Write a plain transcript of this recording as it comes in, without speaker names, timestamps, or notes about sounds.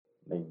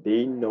Like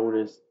they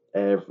notice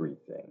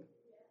everything.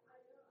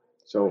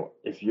 So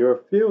if you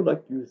feel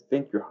like you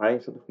think you're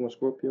hiding something from a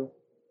Scorpio,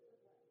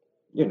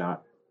 you're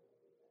not.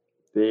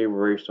 They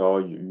already saw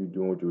you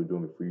doing what you were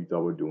doing before you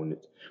thought about doing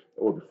it.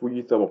 Or before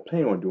you thought about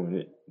planning on doing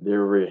it, they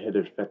already ahead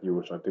of the fact that you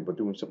were trying to think about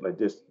doing something like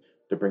this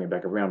to bring it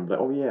back around. Like,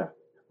 oh yeah,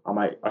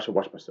 I should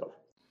watch myself.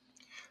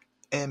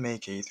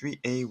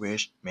 MAK3A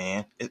wish,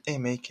 man. It's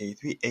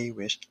MAK3A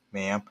wish,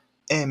 ma'am.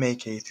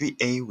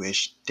 MAK3A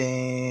wish,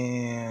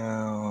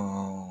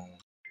 damn.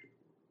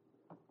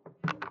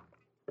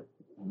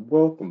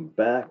 Welcome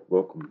back.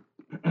 Welcome.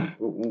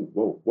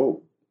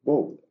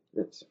 Whoa.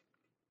 It's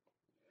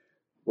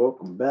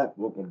welcome back.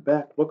 Welcome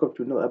back. Welcome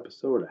to another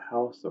episode of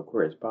House of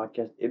Aquarius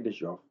podcast. It is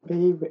your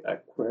favorite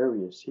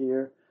Aquarius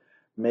here.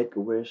 Make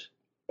a wish.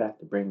 Back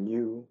to bring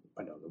you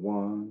another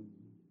one.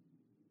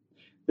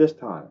 This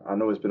time, I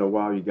know it's been a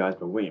while. You guys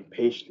been waiting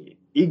patiently,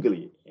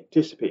 eagerly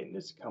anticipating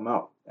this to come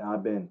out, and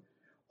I've been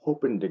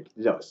hoping to get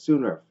it out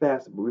sooner or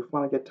faster. But we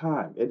finally get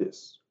time. It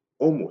is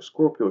almost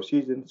Scorpio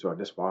season, so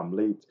that's why I'm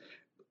late.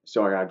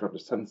 So I gotta drop the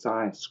Sun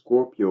Sign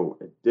Scorpio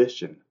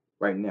edition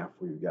right now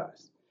for you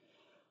guys.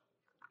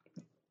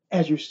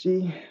 As you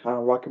see, I'm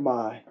rocking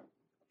my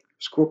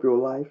Scorpio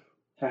Life,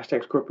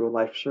 hashtag Scorpio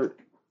Life shirt.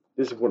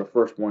 This is one of the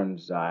first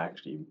ones I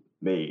actually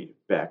made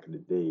back in the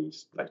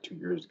days, like 2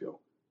 years ago.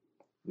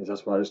 Yes,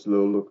 that's why it's a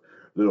little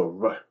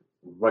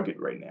rugged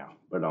right now.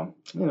 But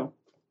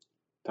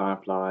time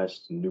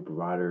flies. New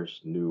providers,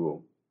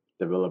 new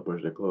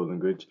developers of clothing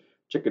goods.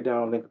 Check it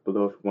down. Link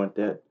below if you want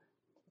that.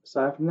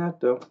 Aside from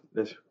that, though,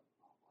 let's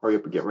hurry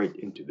up and get right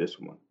into this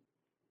one.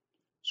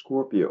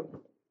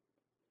 Scorpio,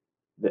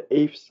 the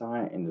eighth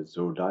sign in the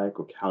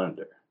zodiacal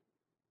calendar.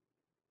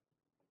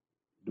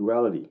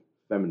 Duality,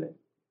 feminine.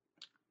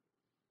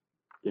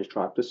 Its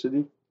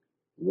triplicity,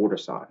 water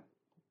sign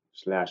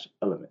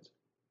 / element.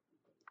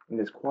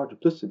 And its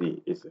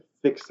quadruplicity is a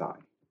fixed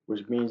sign,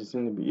 which means it's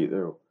going to be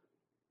either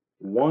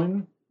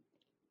 1,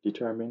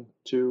 determined,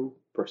 2,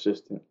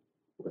 persistent,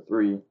 or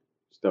 3,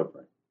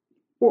 stubborn.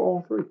 Or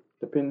all 3,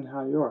 depending on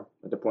how you are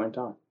at the point in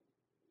time.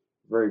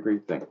 Very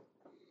great thing.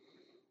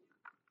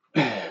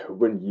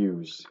 When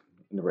used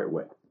in the right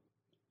way.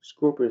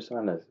 Scorpio is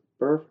sign as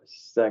birth,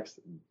 sex,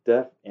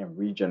 death, and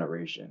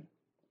regeneration,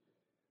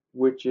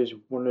 which is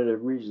one of the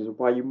reasons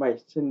why you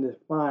might tend to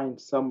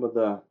find some of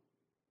the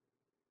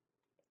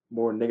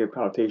more negative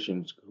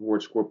connotations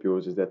towards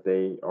Scorpios is that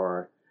they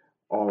are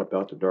all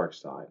about the dark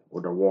side,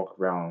 or they walk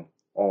around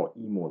all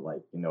emo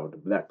like,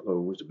 the black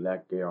clothes, the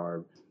black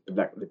garb, the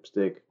black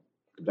lipstick,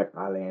 the black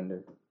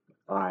eyeliner,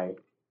 the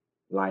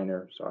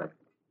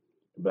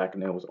black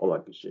nails, all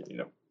that good shit,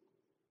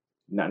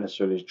 Not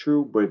necessarily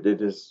true, but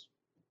it is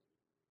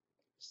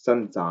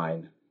sun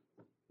sign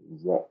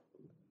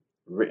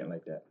written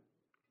like that.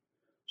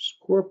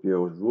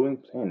 Scorpio's ruling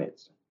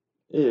planets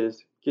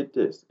is, get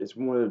this, it's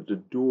one of the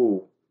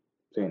dual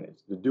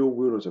planets, the dual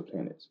wielders of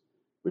planets,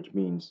 which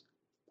means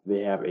they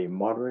have a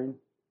modern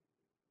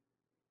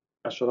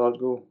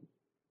astrological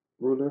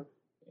ruler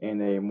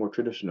and a more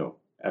traditional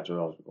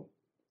astrological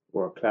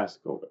or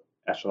classical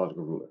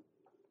astrological ruler.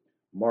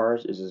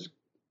 Mars is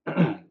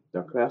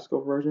the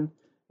classical version,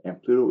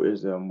 and Pluto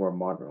is the more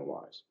modern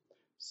wise.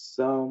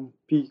 Some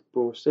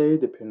people say,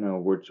 depending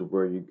on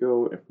where you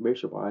go,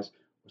 information wise,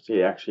 will say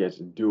it actually has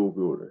a dual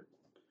wielder.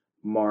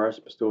 Mars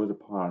bestows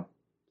upon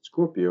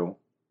Scorpio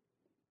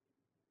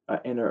an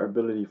inner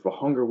ability for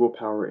hunger,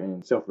 willpower,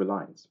 and self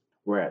reliance,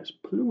 whereas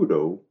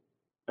Pluto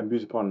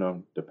imbues upon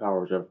them the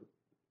powers of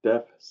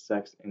death,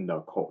 sex, and the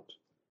occult.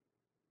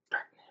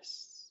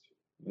 Darkness.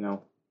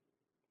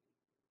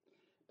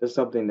 That's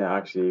something that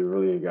actually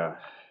really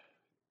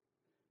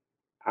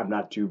I'm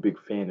not too big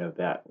fan of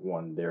that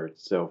one there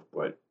itself,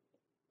 but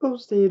we'll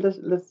see.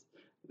 Let's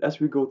as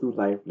we go through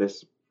life,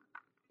 let's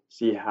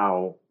see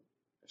how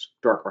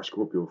dark our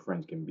Scorpio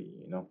friends can be.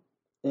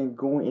 And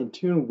going in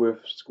tune with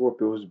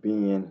Scorpios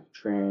being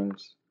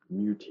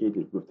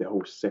transmutated with the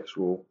whole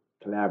sexual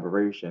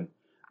collaboration,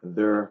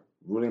 their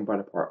ruling by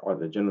the part are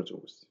the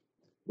genitals,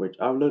 which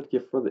I would love to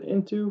get further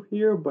into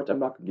here, but I'm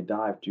not going to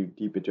dive too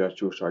deep into it.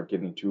 You'll start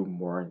getting too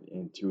more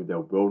into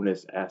the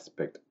wellness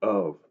aspect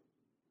of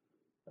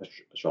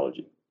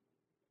astrology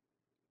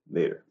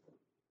later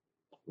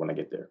when I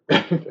get there.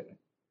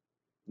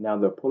 Now,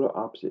 the polar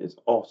opposite is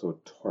also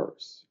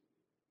Taurus,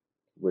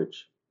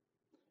 which,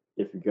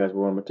 if you guys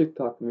were on my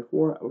TikTok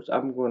before, which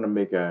I'm going to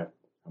make a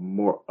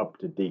more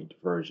up-to-date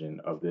version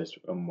of this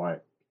on my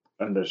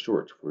under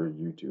shorts for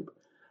YouTube.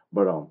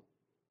 But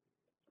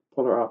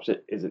polar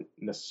opposite isn't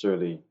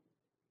necessarily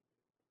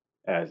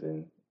as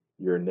in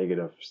your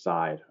negative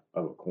side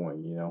of a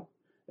coin.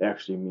 It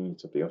actually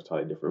means something else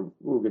totally different.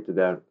 We'll get to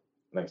that,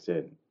 like I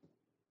said,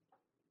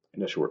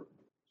 in a short.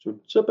 So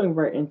jumping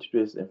right into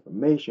this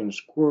information,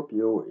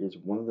 Scorpio is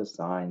one of the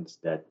signs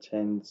that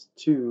tends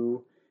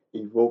to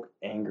evoke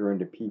anger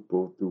into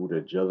people through the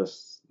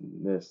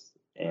jealousness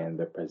and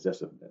the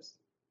possessiveness,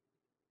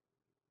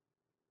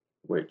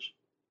 which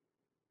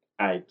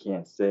I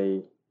can't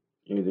say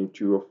anything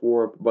true or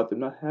for about them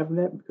not having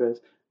that,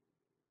 because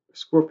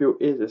Scorpio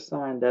is a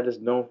sign that is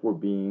known for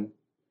being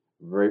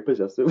very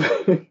possessive,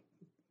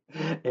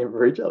 and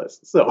very jealous.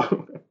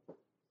 So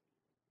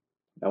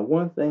now,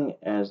 one thing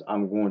as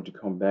I'm going to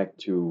come back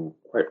to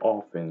quite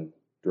often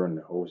during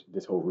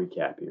this whole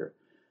recap here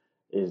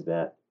is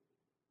that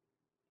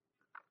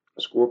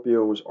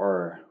Scorpios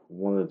are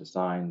one of the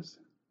signs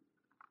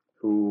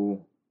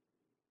who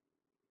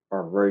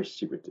are very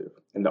secretive,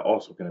 and they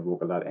also can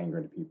evoke a lot of anger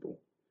in people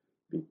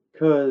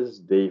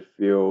because they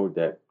feel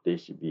that they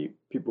should be.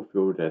 People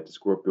feel that the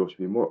Scorpio should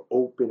be more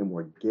open and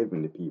more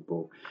giving to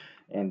people,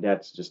 and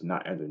that's just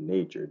not in their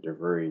nature. They're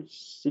very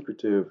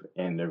secretive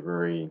and they're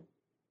very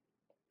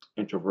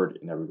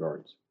introverted in that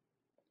regards.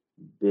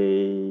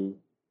 They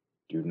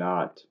do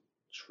not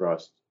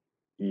trust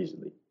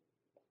easily.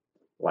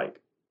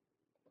 Like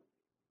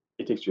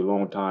it takes you a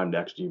long time to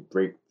actually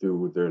break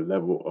through their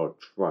level of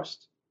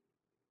trust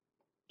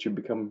to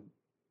become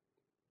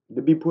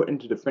to be put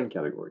into the friend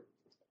category.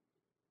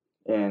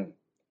 And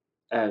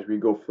as we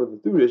go further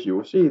through this, you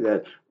will see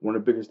that one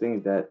of the biggest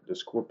things that the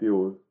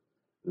Scorpio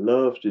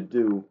loves to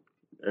do,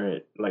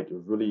 like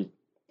really,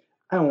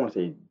 I don't want to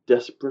say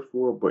desperate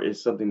for, but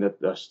it's something that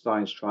the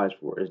sign strives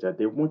for, is that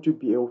they want to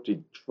be able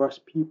to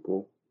trust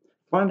people,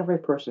 find the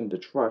right person to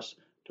trust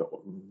to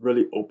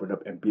really open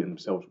up and be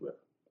themselves with.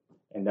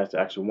 And that's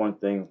actually one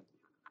thing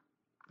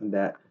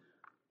that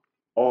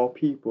all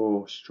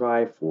people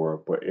strive for,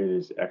 but it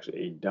is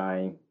actually a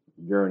dying,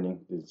 yearning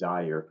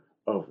desire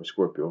of a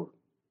Scorpio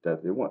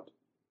that they want.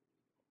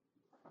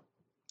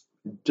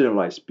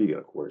 Generalized speaking,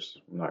 of course,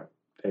 not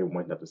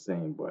everyone's not the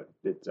same, but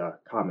it's a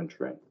common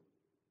trend,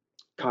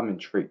 common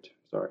trait.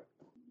 Sorry.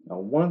 Now,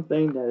 one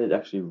thing that is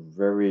actually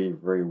very,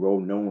 very well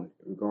known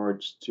in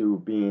regards to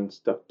being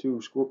stuck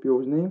to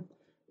Scorpio's name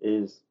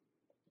is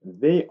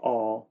they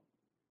all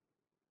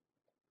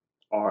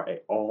are a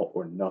all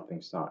or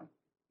nothing sign,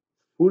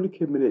 fully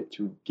committed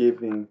to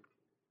giving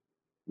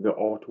their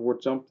all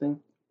towards something,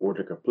 or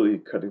they're completely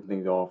cutting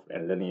things off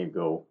and letting it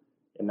go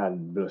and not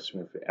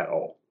listening with it at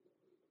all.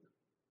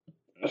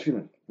 Excuse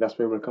me. That's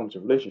why when it comes to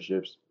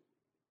relationships,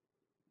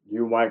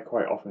 you might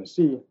quite often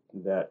see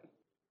that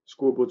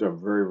Scorpios are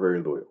very,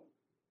 very loyal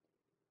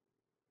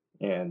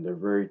and they're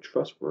very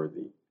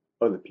trustworthy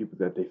of the people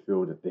that they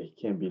feel that they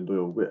can be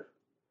loyal with.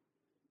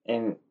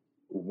 And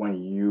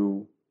when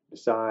you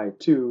decide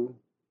to,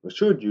 or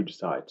should you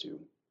decide to,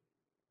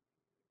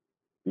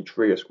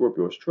 betray a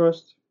Scorpio's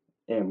trust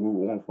and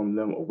move on from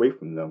them, away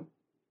from them,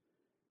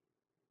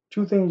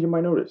 two things you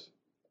might notice.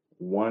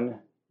 One,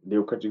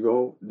 they'll cut you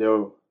go.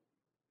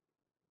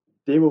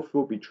 They will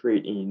feel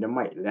betrayed and they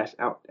might lash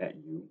out at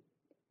you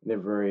in a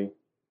very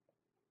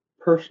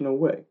personal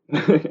way.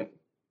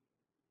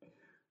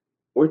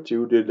 Or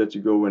two, they let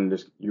you go and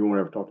just you won't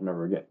ever talk to them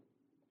ever again.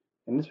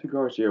 In this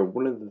regards here,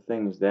 one of the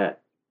things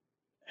that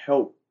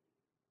help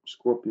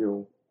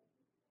Scorpio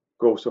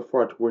go so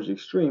far towards the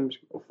extremes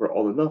for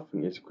all or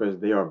nothing is because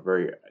they are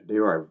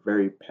a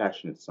very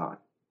passionate sign.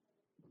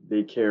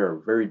 They care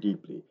very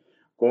deeply.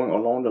 Going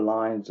along the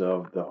lines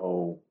of the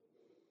whole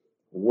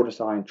water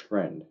sign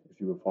trend, if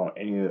you will follow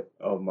any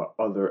of my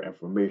other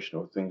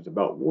informational things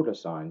about water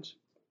signs,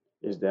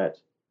 is that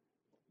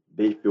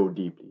they feel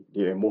deeply.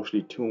 They're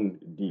emotionally tuned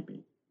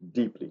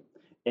deeply.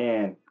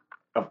 And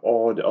of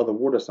all the other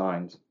water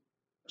signs,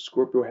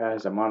 Scorpio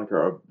has a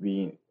moniker of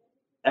being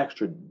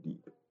extra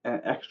deep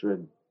and extra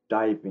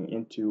diving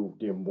into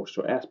the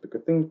emotional aspect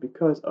of things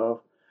because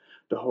of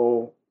the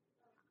whole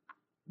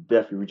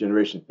death and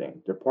regeneration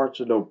thing. They're parts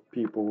of the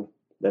people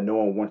that no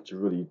one wants to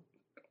really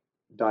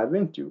dive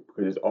into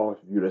because it's all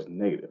viewed as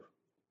negative.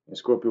 And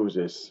Scorpios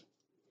just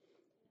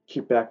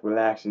kick back,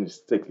 relax, and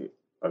just take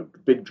a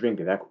big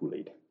drink of that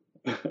Kool-Aid.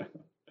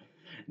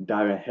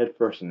 Diving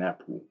headfirst in that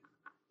pool.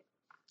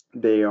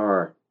 They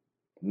are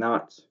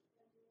not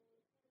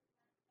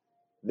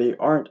they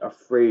aren't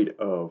afraid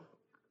of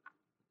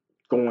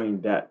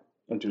going that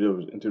into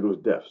those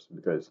depths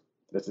because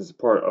this is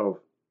part of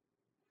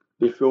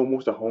they feel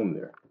most at home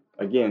there.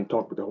 Again,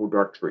 talk with the whole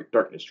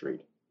darkness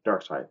trait,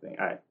 dark side thing.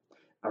 I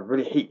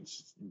really hate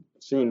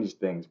saying these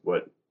things,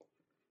 but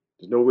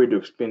there's no way to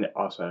explain it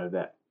outside of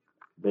that.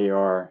 They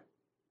are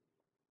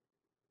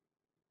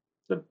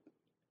the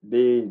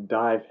they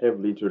dive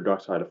heavily into the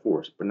dark side of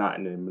force, but not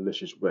in a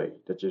malicious way.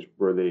 That's just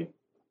where they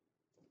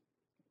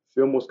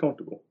feel most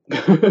comfortable.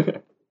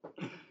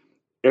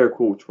 Air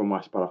quotes from my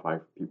Spotify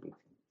people.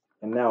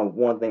 And now,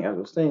 one thing as I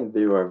was saying,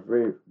 they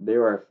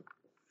are a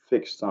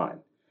fixed sign.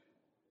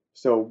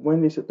 So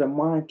when they set their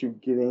mind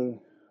to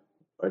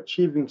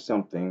achieving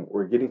something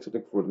or getting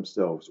something for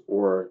themselves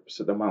or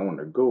set their mind on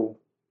a goal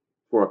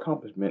for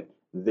accomplishment,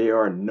 they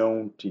are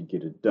known to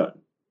get it done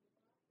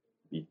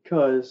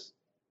because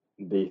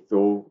they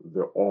throw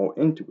their all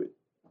into it.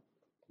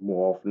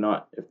 More often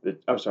not,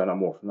 I'm sorry, not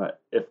more often not,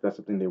 if that's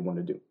something they want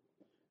to do.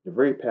 They're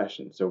very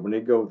passionate. So when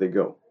they go,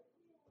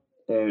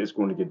 and it's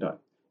going to get done.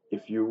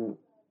 If you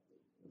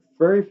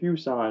very few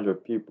signs or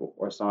people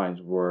or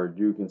signs where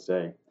you can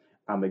say,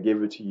 I'm gonna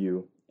give it to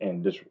you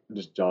and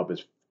this job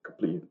is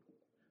complete.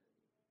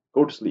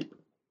 Go to sleep.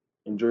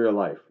 Enjoy your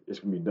life. It's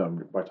gonna be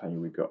done by the time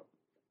you wake up.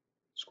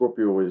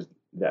 Scorpio is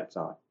that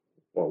sign,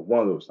 or one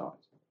of those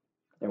signs.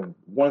 And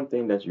one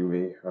thing that you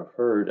may have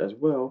heard as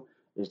well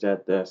is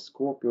that the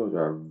Scorpios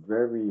are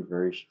very,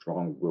 very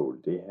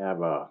strong-willed. They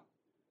have a,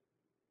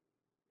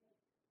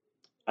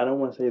 I don't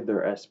want to say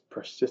they're as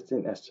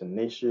persistent, as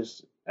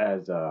tenacious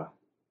as a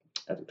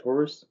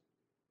Taurus,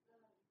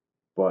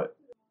 but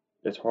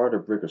it's hard to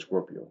break a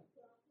Scorpio.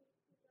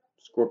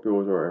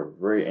 Scorpios are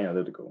very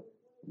analytical.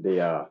 They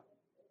uh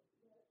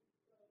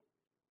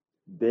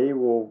they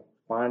will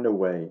find a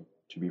way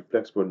to be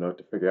flexible enough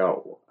to figure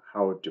out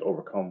how to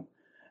overcome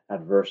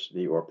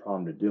adversity or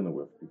problem they're dealing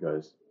with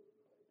because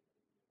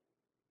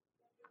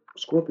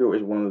Scorpio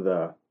is one of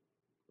the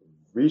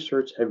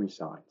research heavy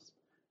signs.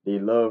 They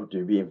love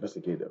to be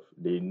investigative.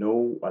 They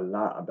know a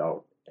lot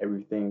about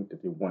everything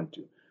that they want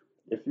to.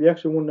 If you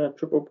actually want to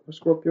trip up a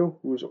Scorpio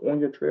who's on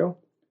your trail,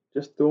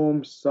 just throw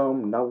them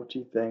some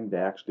novelty thing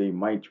that actually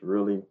might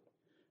really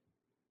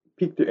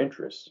pique their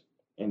interest.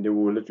 And they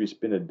will literally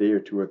spend a day or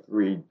two or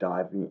three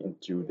diving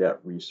into that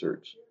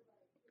research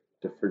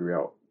to figure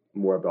out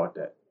more about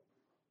that.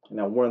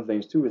 Now, one of the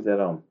things too is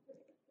that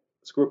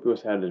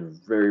Scorpios had a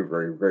very,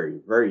 very, very,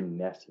 very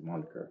nasty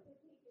moniker.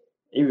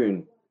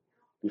 Even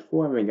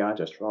before I even got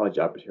into astrology,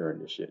 I've been hearing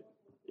this shit.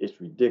 It's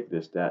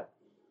ridiculous that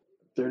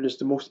they're just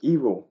the most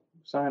evil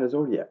sign of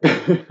zodiac.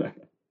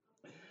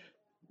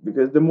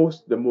 Because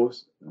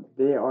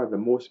they are the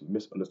most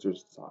misunderstood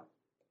sign.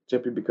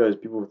 Simply because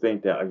people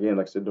think that again,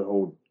 like I said, the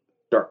whole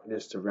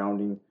darkness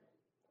surrounding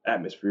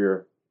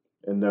atmosphere,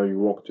 and now you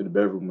walk into the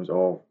bedroom, it's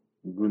all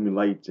gloomy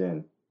lights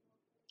and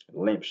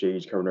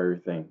lampshades covering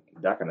everything,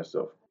 that kind of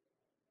stuff.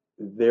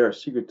 They're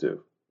secretive,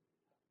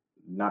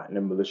 not in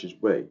a malicious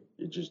way.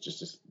 It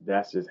just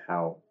that's just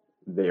how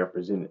they are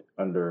presented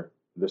under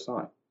the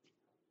sign.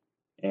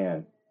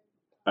 And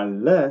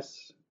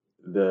unless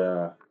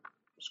the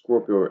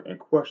Scorpio in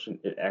question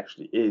it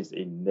actually is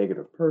a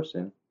negative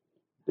person,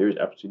 there is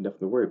absolutely nothing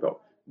to worry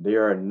about. They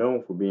are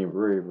known for being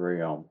very,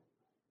 very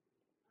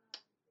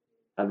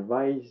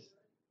advise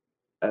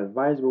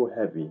advisable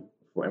heavy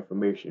for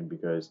information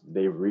because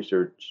they've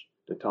researched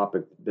the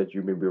topic that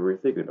you may be already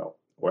thinking about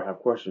or have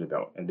questions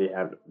about, and they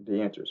have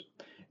the answers.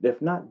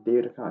 If not,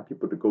 they're the kind of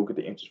people to go get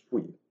the answers for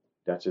you.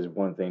 That's just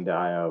one thing that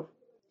I have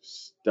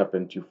stepped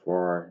into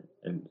far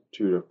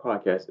into the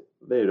podcast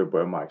later,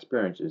 but in my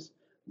experiences,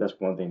 that's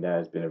one thing that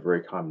has been a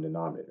very common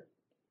denominator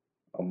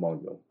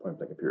among them, point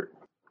blank period.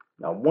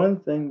 Now, one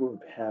thing with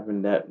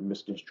having that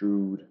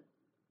misconstrued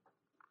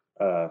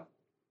uh,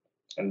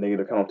 and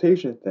negative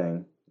connotation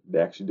thing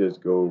that actually does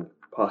go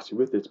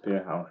possibly with it,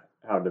 depending on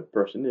how the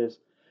person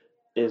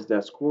is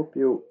that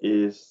Scorpio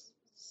is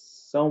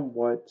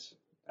somewhat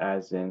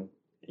as in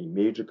a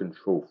major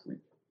control freak.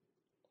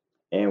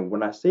 And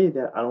when I say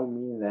that, I don't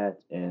mean that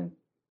in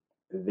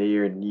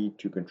their need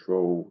to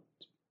control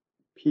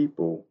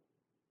people,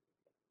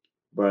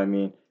 but I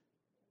mean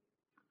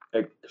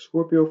a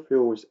Scorpio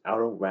feels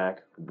out of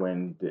whack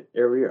when the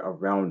area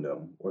around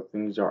them or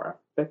things are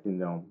affecting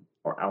them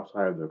are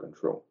outside of their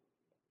control.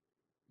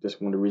 That's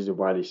one of the reasons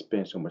why they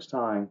spend so much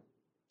time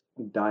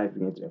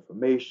diving into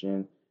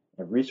information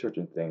and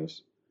researching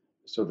things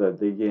so that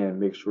they can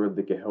make sure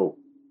they can help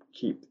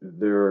keep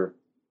their,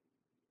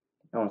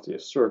 I don't want to say a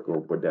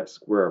circle, but that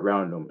square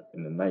around them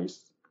and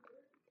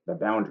the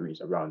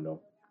boundaries around them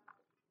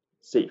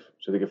safe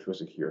so they can feel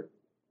secure.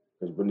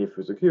 Because when they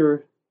feel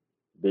secure,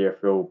 they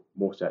feel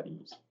most at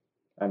ease.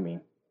 I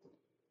mean,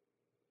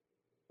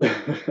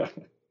 that's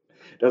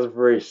a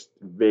very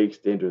vague,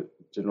 standard,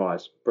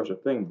 generalized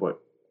personal thing, but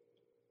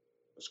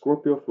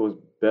Scorpio feels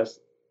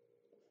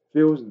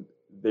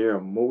they're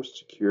most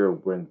secure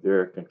when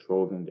they're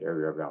controlling the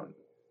area around them.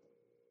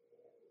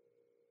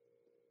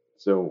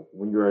 So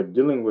when you're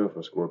dealing with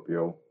a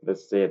Scorpio,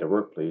 let's say at the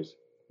workplace,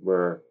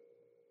 where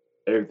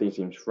everything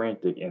seems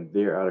frantic and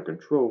they're out of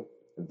control,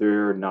 they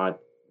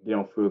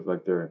don't feel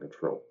like they're in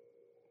control.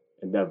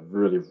 And that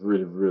really,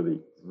 really, really,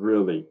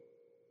 really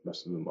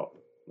messes them up.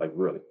 Like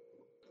really.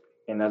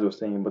 And as I was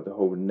saying about the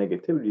whole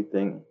negativity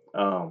thing,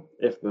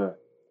 if the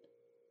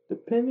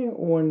depending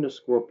on the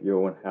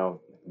Scorpio and how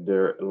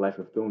their life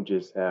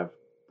influences have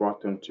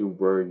brought them to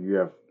where you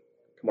have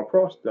come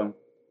across them,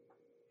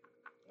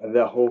 and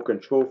that whole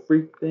control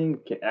freak thing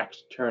can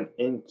actually turn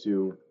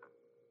into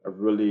a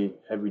really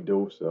heavy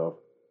dose of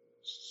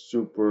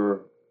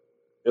super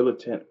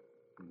militant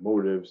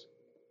motives,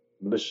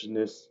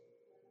 maliciousness,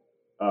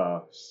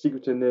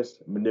 secretiveness,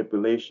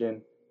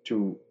 manipulation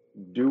to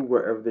do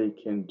whatever they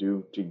can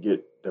do to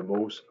get the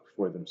most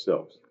for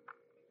themselves.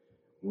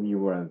 When you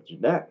run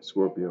into that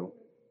Scorpio,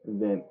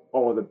 then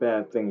all the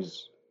bad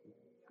things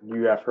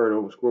you have heard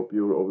over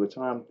Scorpio over the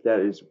time, that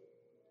is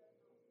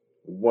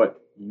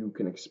what you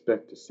can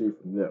expect to see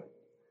from them.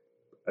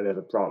 And that's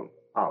a problem,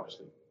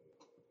 obviously.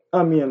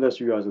 I mean, unless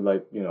you guys are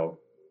like,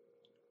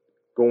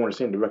 go in the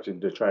same direction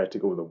to try to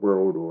take over the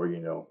world or,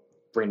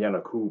 bring down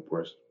a coup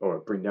or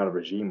bring down a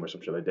regime or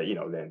some shit like that,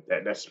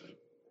 then that's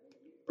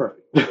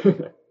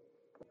perfect.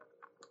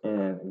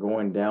 And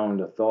going down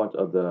the thought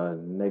of the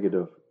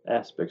negative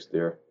aspects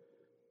there,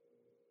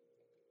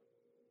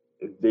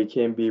 they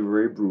can be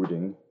very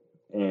brooding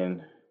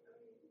and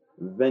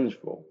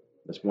vengeful.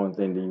 That's one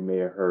thing that you may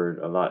have heard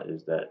a lot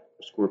is that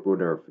Scorpio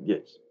never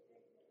forgets.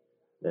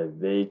 That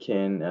they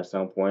can, at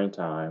some point in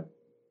time,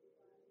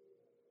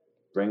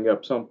 bring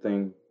up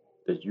something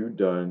that you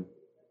done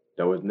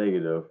that was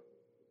negative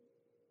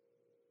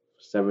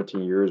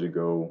 17 years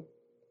ago,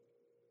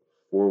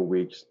 4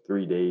 weeks,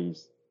 3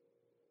 days,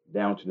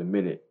 down to the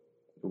minute,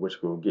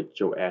 which will get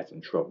your ass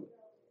in trouble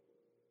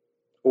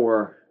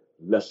or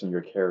lessen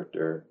your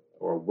character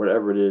or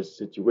whatever it is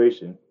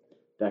situation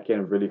that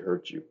can really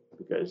hurt you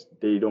because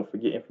they don't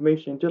forget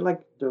information. They're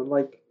like the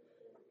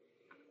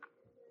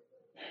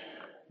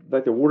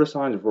water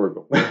signs of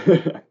Virgo.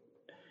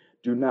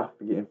 Do not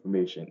forget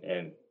information,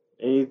 and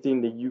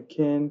anything that you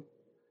can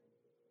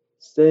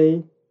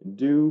say,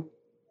 do,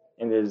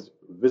 and is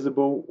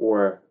visible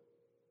or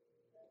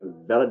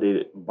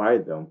validated by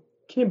them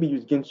can be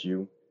used against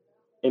you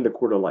in the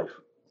court of life.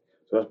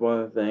 So that's one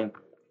of the things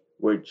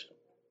which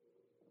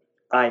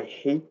I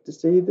hate to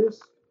say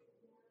this,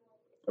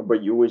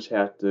 but you always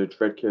have to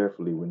tread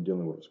carefully when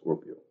dealing with a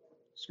Scorpio.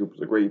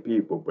 Scorpios are great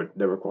people, but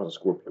never cross a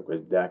Scorpio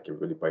because that can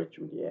really bite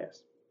you in the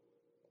ass.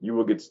 You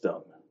will get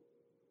stung.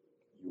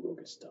 You will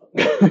get stung.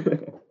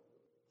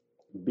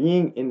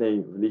 Being in a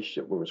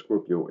relationship with a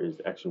Scorpio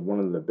is actually one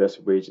of the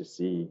best ways to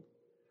see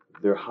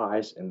their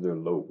highs and their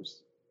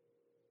lows.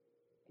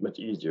 Much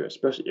easier,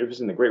 especially if it's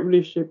in a great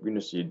relationship. You're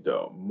gonna see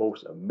the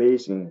most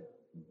amazing,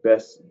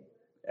 best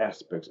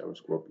aspects of a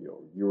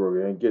Scorpio.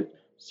 You're gonna get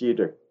see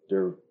their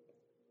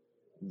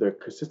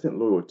consistent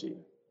loyalty.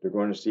 They're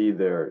going to see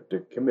their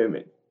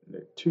commitment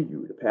to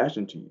you, the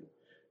passion to you.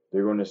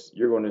 You're going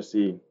to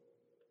see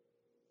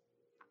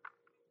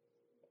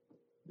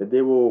that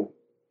they will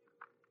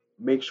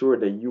make sure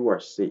that you are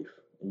safe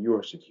and you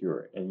are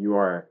secure and you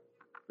are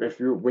if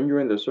you when you're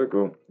in the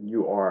circle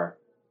you are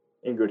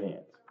in good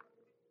hands.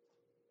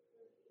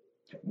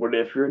 But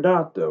if you're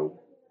not though,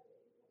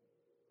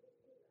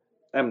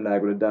 I'm not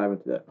going to dive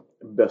into that.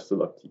 Best of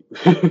luck to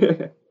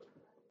you.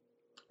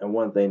 And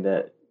one thing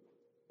that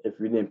if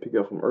you didn't pick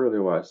up from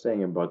earlier what I was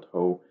saying about the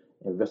whole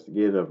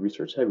investigative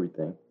research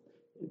everything,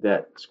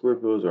 that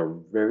Scorpios are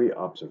very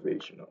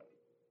observational.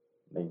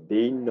 Like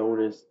they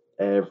notice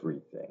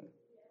everything.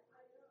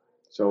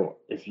 So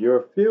if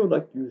you feel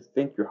like you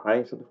think you're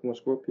hiding something from a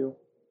Scorpio,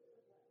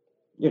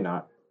 you're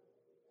not.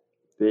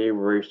 They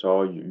already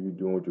saw you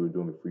doing what you were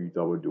doing before you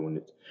thought about doing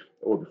it.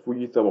 Or before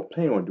you thought about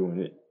planning on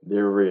doing it, they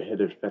already ahead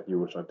of the fact you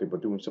were trying to think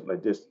about doing something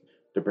like this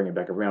to bring it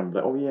back around.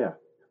 Like, oh yeah,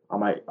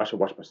 I should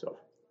watch myself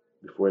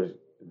before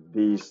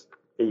these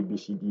A, B,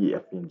 C, D,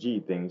 F, and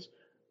G things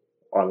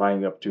are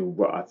lining up to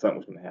what I thought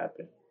was going to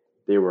happen.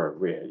 They were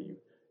way ahead of you.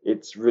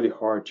 It's really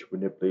hard to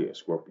manipulate a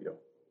Scorpio.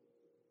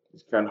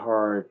 It's kind of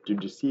hard to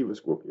deceive a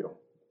Scorpio.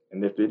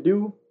 And if they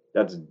do,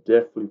 that's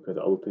definitely because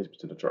of other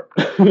placements in the chart.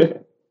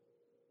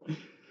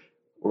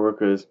 Or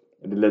because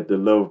they let the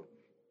love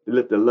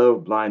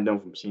blind them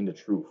from seeing the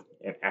truth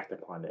and act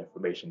upon the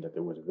information that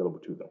there was available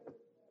to them.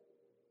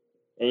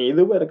 And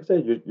either way, like I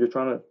said, you're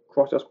trying to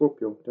cross that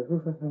Scorpio.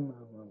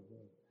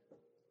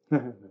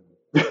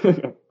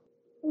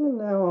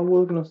 Now I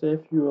was gonna say a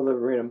few other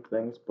random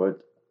things,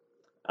 but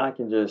I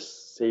can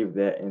just save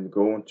that and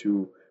go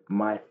into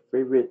my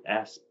favorite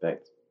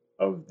aspect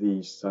of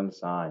these sun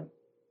sign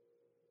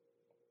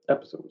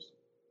episodes.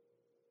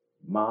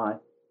 My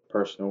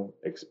personal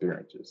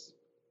experiences.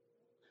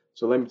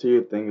 So let me tell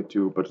you a thing or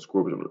two about the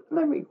Scorpio.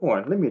 Let me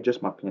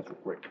adjust my pants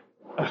real quick.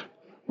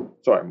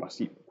 Sorry, my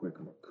seat real quick,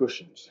 my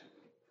cushions.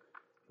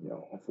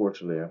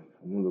 Unfortunately, I'm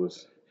one of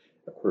those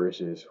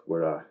Aquariuses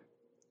with a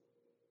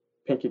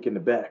pancake in the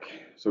back,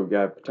 so we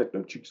gotta protect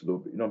them cheeks a little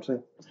bit. You know what I'm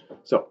saying?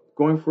 So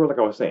going forward, like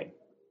I was saying,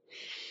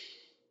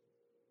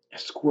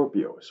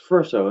 Scorpios.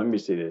 First of all, let me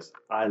say this: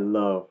 I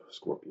love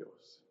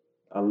Scorpios.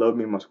 I love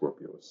me my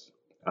Scorpios.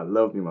 I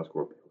love me my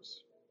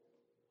Scorpios.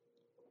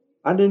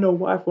 I didn't know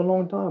why for a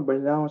long time,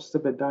 but now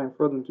instead of diving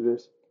further into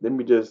this, let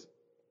me just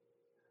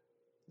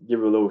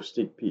give a little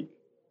sneak peek.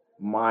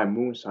 My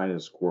moon sign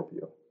is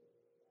Scorpio.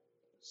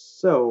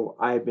 So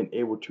I've been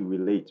able to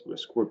relate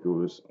with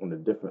Scorpios on a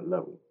different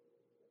level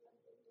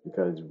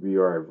because we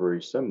are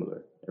very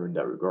similar in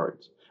that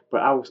regards.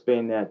 But I'll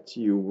explain that to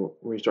you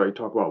when we start to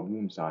talk about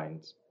moon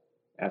signs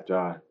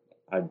after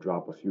I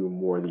drop a few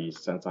more of these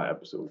sun sign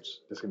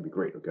episodes. This can be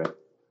great, okay?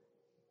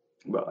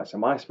 Well, I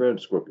said my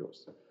experience with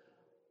Scorpios.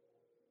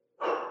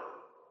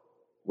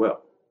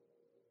 Well,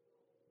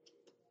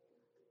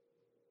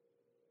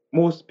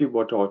 most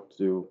people I talk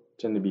to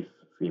tend to be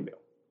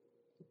female,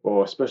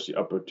 or especially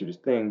up to this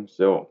thing.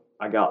 So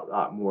I got a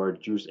lot more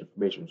juice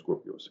information from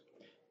Scorpios.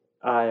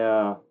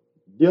 I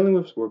dealing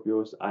with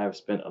Scorpios, I have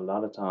spent a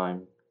lot of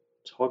time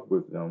talking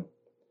with them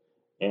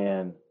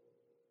and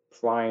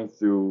prying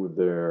through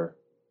the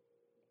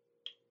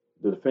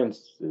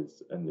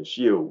defenses and the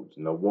shields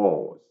and the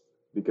walls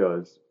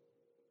because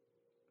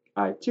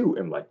I too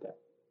am like that.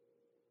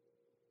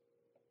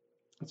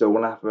 So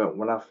when I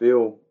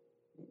feel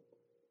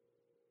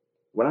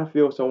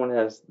someone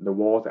has the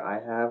walls that I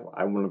have,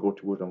 I want to go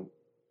towards them.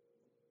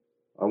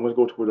 I want to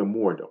go towards them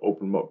more to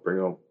open them up, bring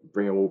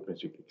them open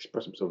so you can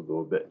express themselves a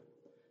little bit.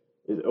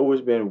 It's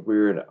always been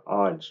weird,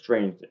 odd,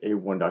 strange that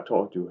everyone that I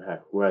talk to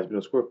who has been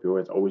a Scorpio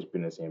has always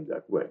been the same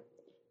exact way.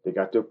 They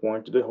got to a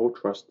point to the whole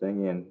trust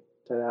thing, and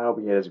ta-da,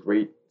 we had this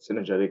great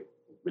synergetic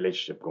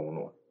relationship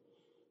going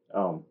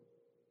on.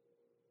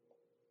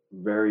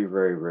 Very,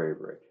 very, very,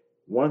 very.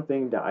 One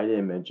thing that I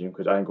didn't mention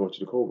because I didn't go to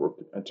the co-work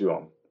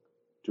to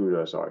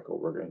the sorry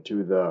co-worker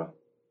into the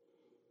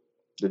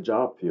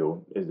job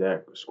field is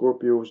that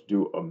Scorpios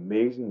do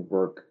amazing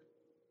work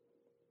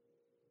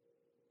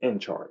in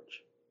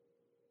charge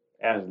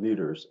as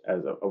leaders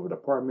of a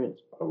department,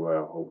 of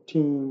a whole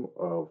team,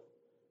 of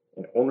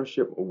an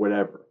ownership, or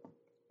whatever.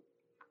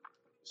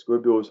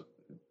 Scorpios,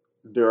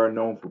 they are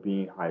known for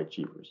being high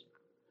achievers.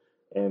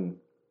 And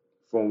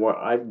from what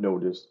I've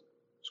noticed,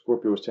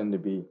 Scorpios tend to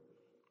be,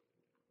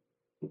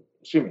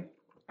 excuse me,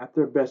 at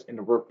their best in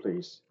the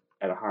workplace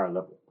at a higher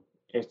level,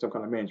 in some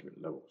kind of management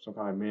level, some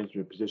kind of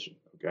management position,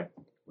 okay?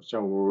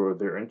 So where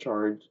they're in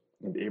charge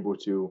and able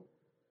to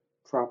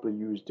properly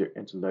use their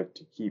intellect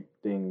to keep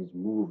things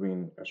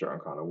moving a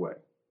certain kind of way,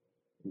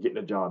 getting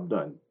the job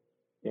done,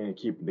 and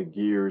keeping the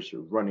gears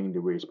running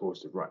the way it's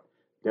supposed to run.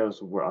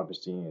 That's what I've been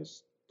seeing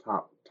is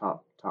top,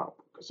 top, top,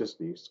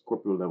 consistently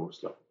Scorpio level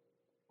stuff.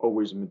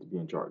 Always meant to be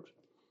in charge.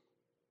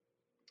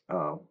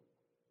 Um,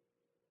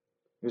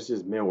 this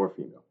is male or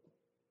female.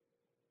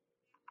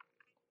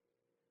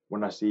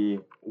 When I see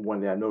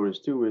one that I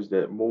noticed too is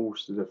that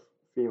most of the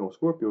female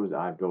Scorpios that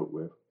I've dealt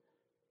with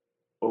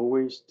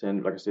always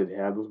tend, like I said,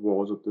 have those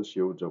walls up, those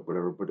shields up,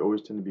 whatever, but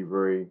always tend to be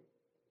very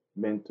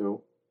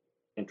mental,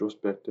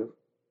 introspective,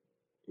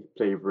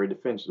 play very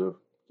defensive,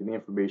 getting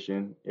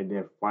information, and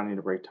then finding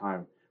the right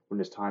time when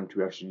it's time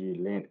to actually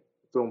land,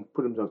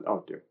 put themselves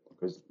out there.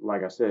 Because,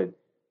 like I said,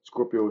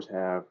 Scorpios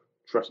have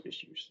trust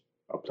issues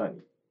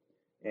aplenty,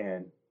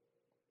 and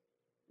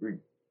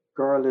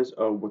regardless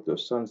of what the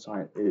sun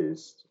sign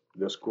is,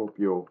 the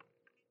Scorpio,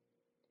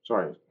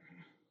 sorry,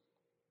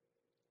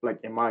 like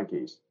in my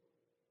case,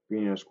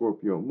 being a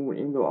Scorpio moon,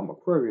 even though I'm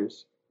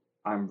Aquarius,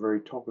 I'm very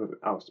talkative,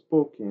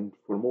 outspoken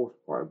for the most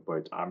part,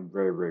 but I'm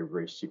very, very,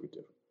 very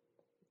secretive.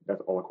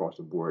 That's all across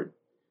the board.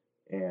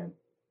 And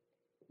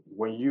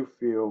when you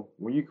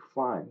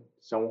find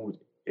someone who's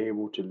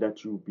able to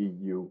let you be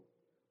you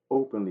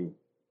openly,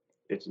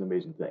 it's an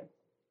amazing thing.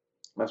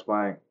 That's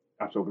why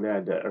I'm so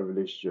glad that a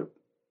relationship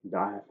that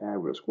I have had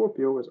with a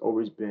Scorpio has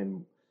always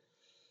been,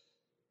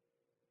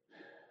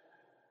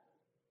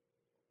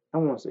 I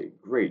don't want to say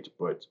great,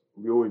 but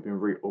we've always been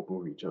very open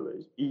with each other.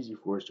 It's easy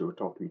for us to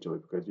talk to each other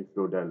because you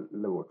feel that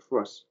level of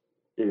trust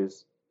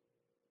is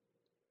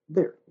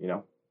there.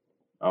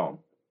 Um,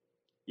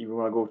 Even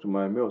when I go to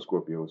my male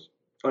Scorpios,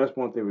 oh, that's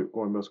one thing with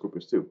going male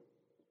Scorpios too.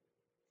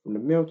 From the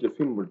male to the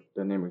female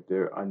dynamic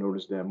there, I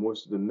noticed that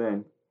most of the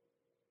men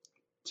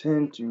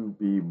tend to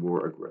be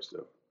more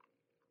aggressive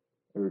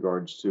in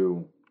regards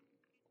to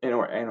and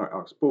are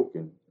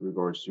outspoken in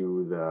regards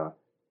to the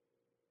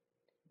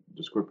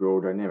Scorpio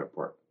dynamic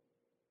part.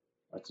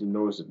 I see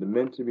notice that the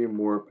men tend to be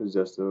more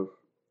possessive,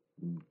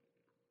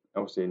 I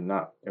would say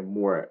not, and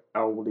more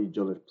outwardly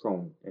jealous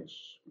prone and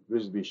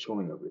visibly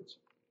showing of it,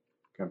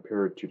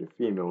 compared to the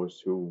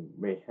females who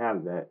may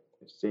have that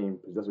same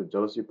possessive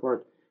jealousy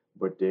part,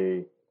 but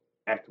they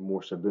act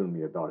more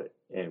subliminally about it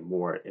and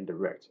more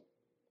indirect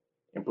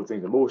and put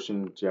things in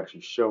motion to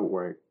actually show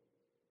where,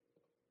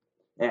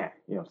 what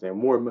I'm saying,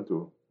 more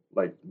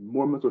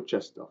mental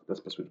chess stuff. That's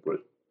the best way to put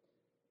it.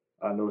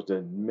 I noticed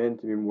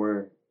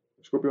that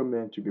Scorpio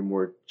men to be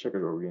more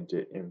checkers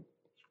oriented and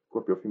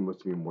Scorpio females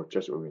to be more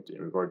chess oriented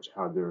in regards to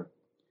how their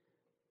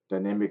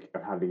dynamic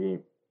of how the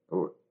game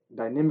or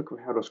dynamic of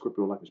how the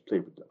Scorpio life is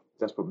played with them.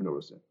 That's what we're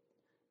noticing.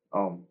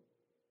 Um,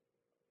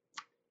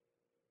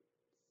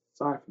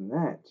 Aside from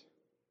that,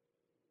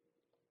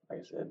 like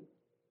I said,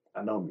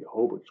 I know me a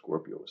whole bunch of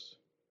Scorpios,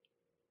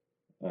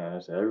 and I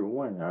said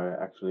everyone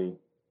I actually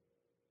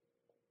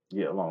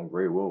get along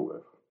very well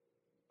with.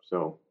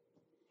 So,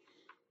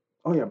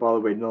 oh yeah, by the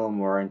way, none of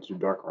them are into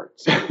dark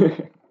arts.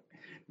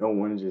 No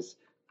one is just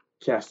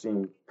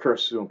casting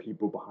curses on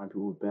people behind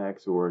people's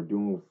backs or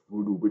doing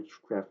voodoo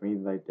witchcraft or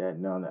anything like that.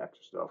 None of that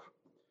extra stuff.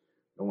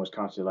 No one's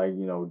constantly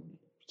like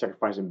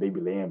sacrificing baby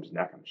lambs and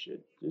that kind of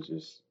shit.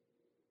 It's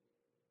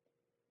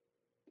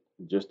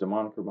just the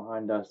moniker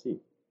behind IC.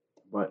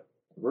 But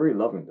very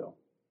loving though.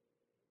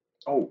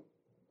 Oh,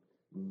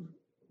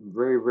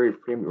 very, very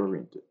family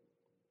oriented.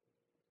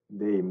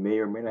 They may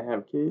or may not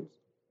have kids,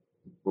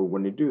 but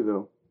when they do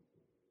though,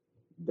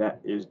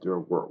 that is their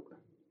world.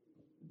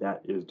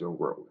 That is their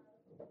world.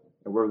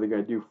 And whatever they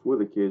gotta do for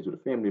the kids or the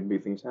family to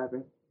make things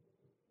happen,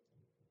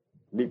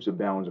 leaps and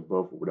bounds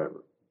above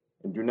whatever.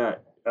 And do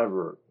not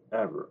ever,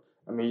 ever.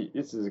 I mean,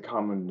 this is a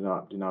common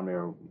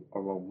denominator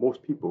among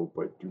most people,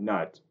 but do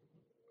not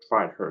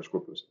try to hurt a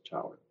Scorpio's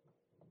child.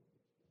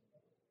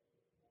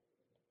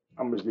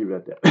 I'm gonna just leave it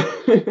at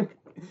that.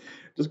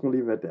 Just gonna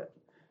leave it at that.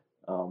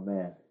 Oh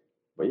man.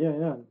 But yeah,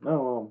 yeah,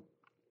 no,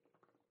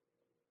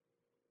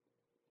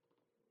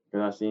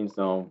 because I've seen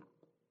some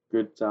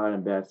good side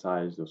and bad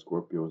sides of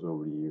Scorpios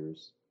over the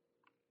years.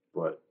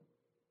 But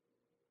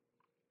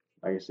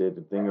like I said,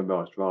 the thing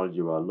about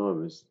astrology, what I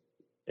love is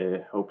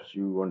It helps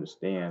you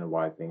understand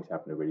why things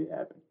happen the way they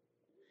happen.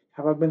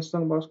 Have I been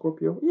stung by a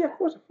Scorpio? Yeah, of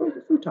course,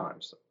 a few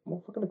times. I'm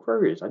a fucking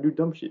Aquarius. I do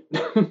dumb shit.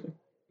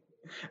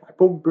 I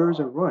poke birds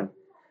and run.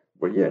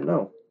 But yeah,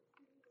 no.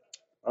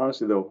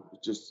 Honestly though,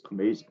 it's just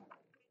amazing.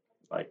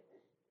 Like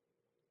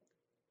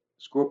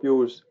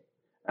Scorpios.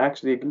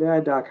 Actually,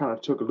 glad that I kind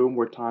of took a little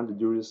more time to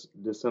do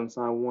this Sun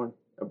Sign one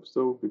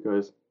episode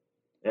because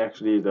it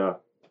actually is a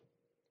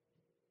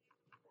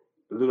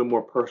little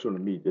more personal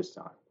to me this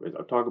time. Because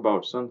I talk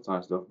about sun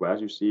sign stuff, but as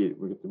you see it,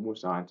 we get the moon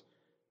signs,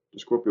 the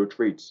Scorpio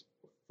traits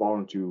fall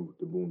into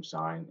the moon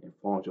sign and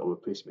fall into other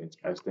placements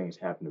as things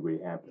happen the way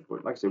they happen.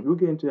 But like I said, we'll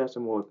get into that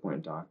some other point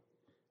in time.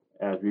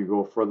 As we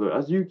go further,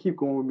 as you keep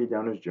going with me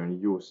down this journey,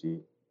 you will see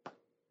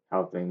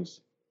how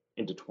things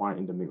intertwine,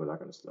 intermingle, that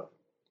kind of stuff.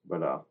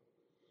 But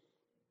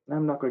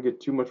I'm not gonna get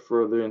too much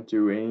further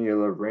into any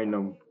other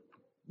random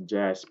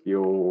jazz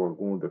spiel or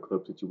going to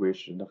club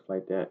situation, stuff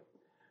like that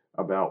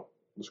about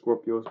the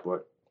Scorpios,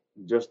 but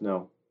just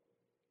know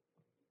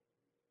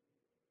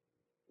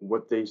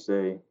what they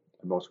say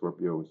about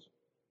Scorpios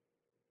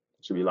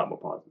should be a lot more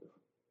positive.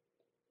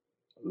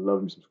 I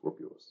love me some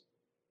Scorpios.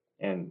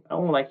 And I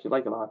don't like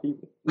a lot of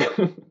people.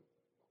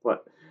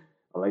 But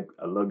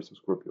I love me some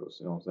Scorpios,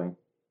 you know what I'm saying?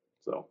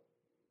 So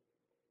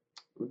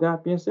with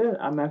that being said,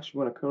 I'm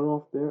actually gonna cut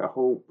off there. I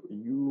hope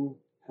you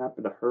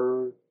happen to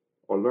heard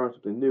or learn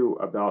something new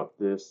about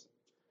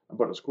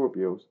about the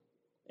Scorpios.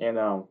 And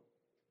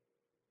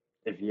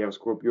if you have a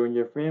Scorpio in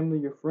your family,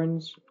 your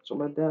friends,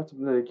 something like that,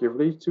 something that they can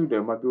relate to, they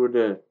might be able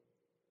to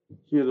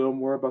hear a little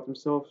more about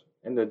themselves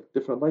in a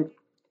different light,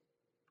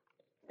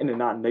 in a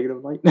not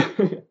negative light.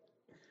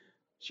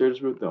 Share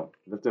this with them.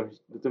 Let them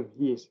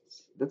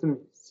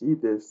see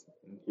this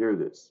and hear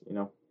this, you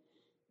know.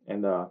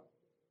 And if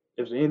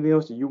there's anything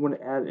else that you want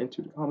to add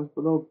into the comments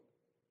below,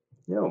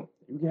 you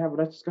can have a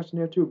nice discussion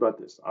there too about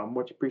this. I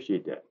much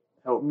appreciate that.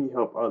 Help me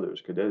help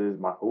others, because that is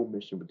my whole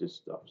mission with this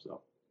stuff.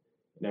 So,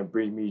 and that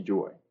brings me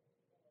joy,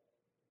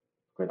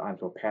 because I'm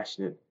so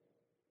passionate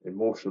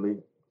emotionally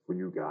for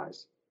you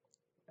guys.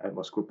 As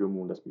my Scorpio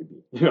moon lets me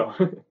be, you know.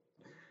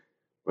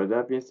 But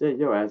that being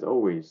said, as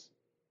always,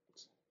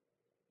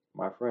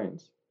 my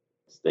friends,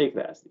 stay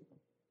classy.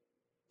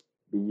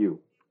 Be you.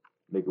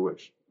 Make a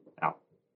wish.